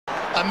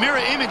a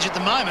mirror image at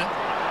the moment,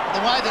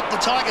 the way that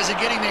the Tigers are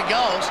getting their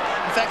goals.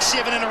 In fact,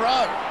 7 in a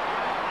row.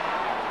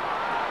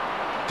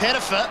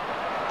 Pettifer,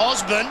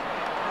 Osborne,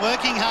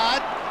 working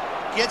hard,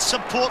 gets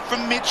support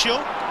from Mitchell.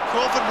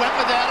 Crawford went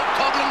without it,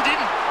 Coughlan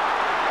didn't.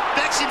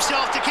 Backs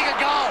himself to kick a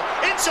goal.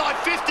 Inside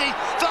 50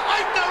 for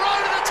 8 in a row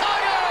to the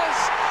Tigers!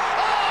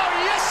 Oh,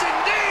 yes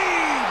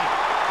indeed!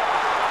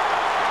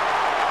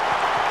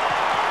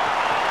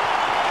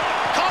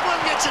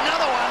 Coughlan gets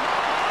another one.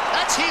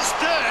 That's his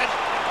third.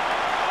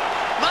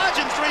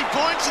 Margin 3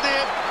 points, and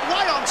they're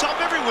way on top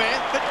everywhere,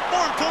 but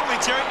more importantly,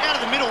 Terry, out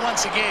of the middle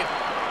once again.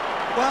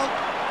 Well,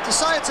 to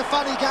say it's a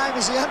funny game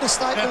is the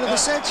understatement of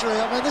the century.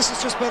 I mean, this has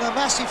just been a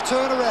massive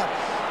turnaround.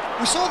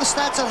 We saw the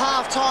stats at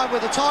half-time where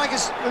the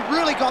Tigers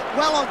really got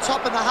well on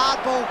top and the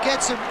hard ball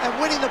gets them and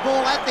winning the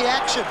ball at the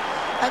action.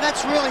 And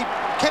that's really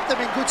kept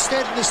them in good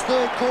stead in this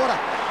third quarter.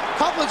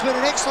 Coughlan's been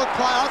an excellent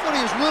player. I thought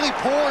he was really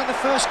poor in the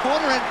first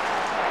quarter,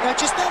 and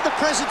just had the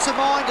presence of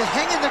mind to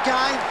hang in the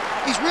game.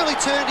 He's really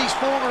turned his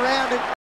form around. And